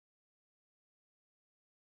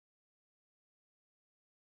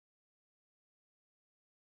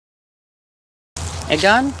A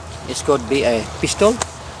gun, it could be a pistol,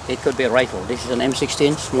 it could be a rifle. This is an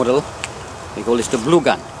M16 model. We call this the blue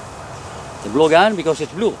gun. The blue gun because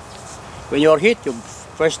it's blue. When you're hit,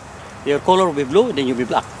 your color will be blue, then you'll be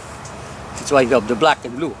black. That's why you have the black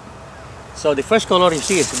and blue. So the first color you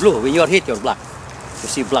see is blue. When you're hit, you're black. You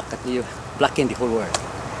see black, you blacken the whole world.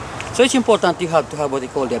 So it's important you have to have what they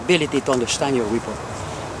call the ability to understand your weapon.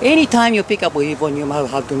 Anytime you pick up a weapon, you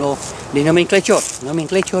must have to know the nomenclature.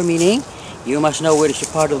 Nomenclature meaning you must know where is the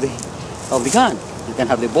part of the gun. You can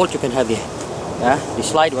have the bolt, you can have the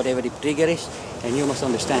slide, whatever the trigger is, and you must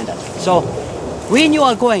understand that. So when you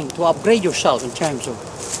are going to upgrade yourself in terms of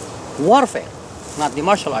warfare, not the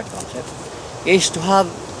martial art concept, is to have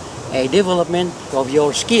a development of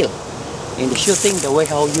your skill in the shooting, the way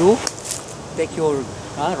how you take your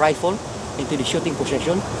rifle into the shooting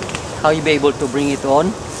position, how you be able to bring it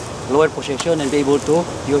on lower position and be able to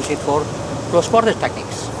use it for close quarter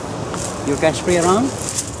techniques. You can spray around, at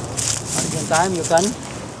the same time you can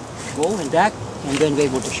go and duck and then be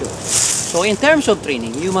able to shoot. So in terms of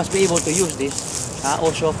training, you must be able to use this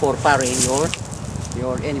also for parrying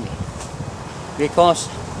your enemy. Because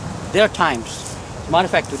there are times, as a matter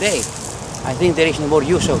of fact today, I think there is no more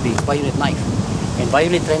use of the bayonet knife. And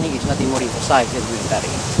bayonet training is nothing more emphasized than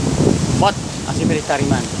military. But as a military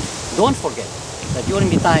man, don't forget that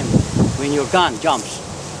during the time when your gun jumps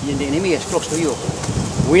and the enemy is close to you,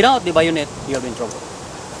 without the bayonet, you'll be in trouble.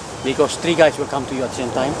 Because 3 guys will come to you at the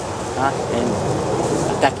same time and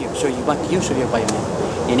attack you. So you want use of your bayonet.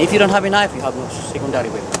 And if you don't have a knife, you have no secondary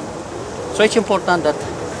weapon. So it's important that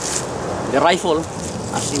the rifle,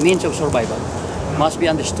 as a means of survival, must be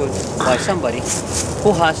understood by somebody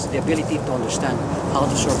who has the ability to understand how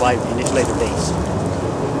to survive in these later days.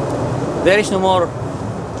 There is no more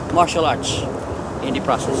martial arts in the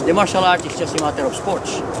process. The martial art is just a matter of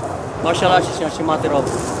sports. Martial arts is just a matter of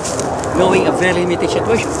knowing a very limited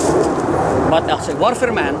situation. But as a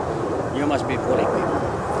warfare man, you must be fully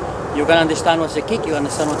equipped. You can understand what's a kick, you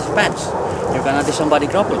understand what's a punch. You can understand body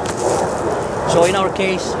grappling. So in our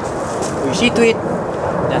case, we see to it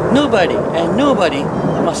that nobody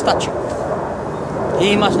must touch you.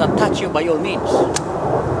 He must not touch you by all means.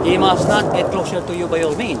 He must not get closer to you by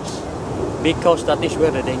all means, because that is where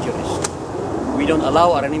the danger is. We don't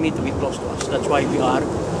allow our enemy to be close to us. That's why we are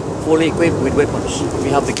fully equipped with weapons. We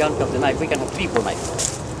have the gun, we have the knife. We can have 3, 4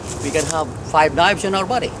 knives. We can have 5 knives in our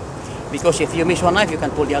body, because if you miss one knife, you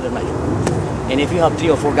can pull the other knife. And if you have 3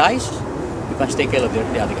 or 4 guys, you can take care of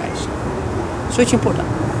the other guys. So it's important.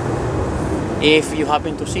 If you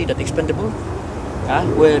happen to see that expendable,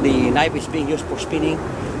 where the knife is being used for spinning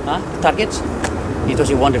targets, it was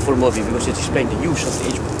a wonderful movie because it explained the use of the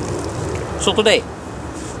edge. So today,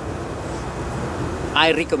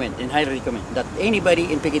 I recommend and highly recommend that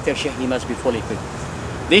anybody in Piggy Tertia, he must be fully equipped.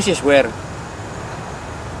 This is where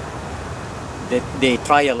the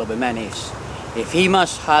trial of a man is. If he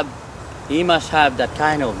must have that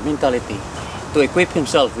kind of mentality to equip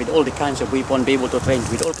himself with all the kinds of weapons, be able to train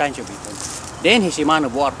with all kinds of weapons, then he's a man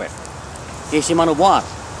of warfare. He's a man of war.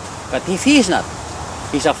 But if he is not,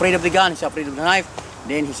 he's afraid of the gun, he's afraid of the knife,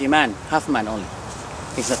 then he's a man, half man only.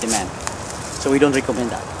 He's not a man. So we don't recommend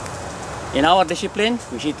that. In our discipline,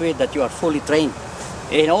 we see to it that you are fully trained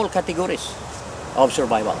in all categories of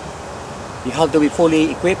survival. You have to be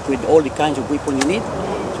fully equipped with all the kinds of weapons you need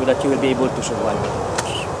so that you will be able to survive.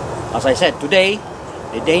 As I said, today,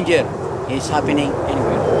 the danger is happening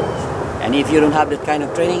anywhere. And if you don't have that kind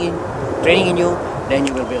of training in you, then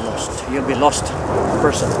you will be lost. You'll be lost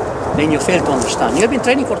person. Then you fail to understand. You've been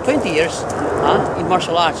training for 20 years in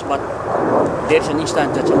martial arts, but there's an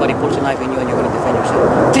instant that somebody pulls a knife in you and you're going to defend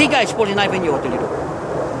yourself. 3 guys pull a knife in you, what will you do?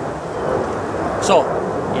 So,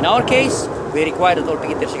 in our case, we require that all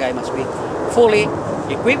Piggy Tertia guy must be fully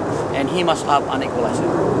equipped and he must have an equalizer.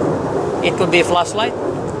 It could be a flashlight,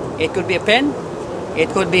 it could be a pen, it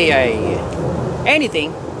could be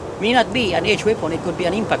anything. May not be an edge weapon, it could be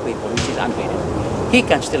an impact weapon which is ungraded. He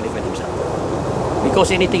can still defend himself.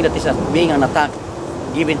 Because anything that is being an attack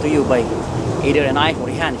given to you by either a knife or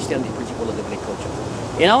a hand is still the principle of the blade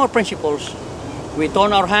culture. In our principles, we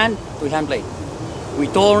turn our hand to hand blade. We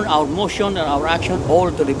turn our motion and our action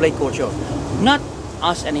all to the blade culture, not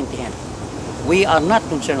as an empty hand. We are not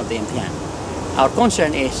concerned with the empty hand. Our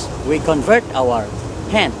concern is we convert our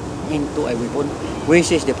hand into a weapon,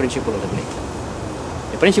 which is the principle of the blade.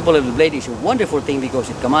 The principle of the blade is a wonderful thing because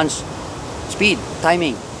it commands speed,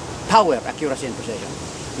 timing, power, accuracy, and precision.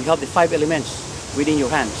 You have the 5 elements within your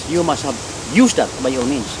hands. You must have used that by all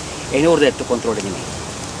means in order to control the enemy.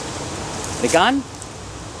 The gun,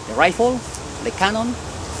 the rifle, the cannon,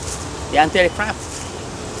 the anti-aircraft,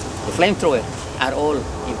 the flamethrower are all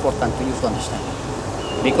important to you to understand.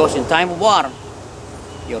 Because in time of war,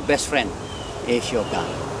 your best friend is your gun.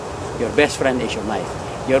 Your best friend is your knife.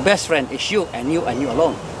 Your best friend is you and you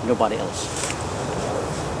alone, nobody else.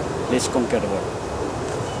 Let's conquer the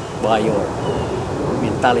world by your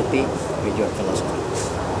mentality, with your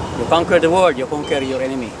philosophy. You conquer the world, you conquer your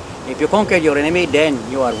enemy. If you conquer your enemy, then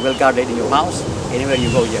you are well guarded in your house. Anywhere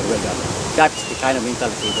you go, you are well guarded. That's the kind of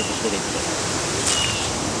mentality that is needed today.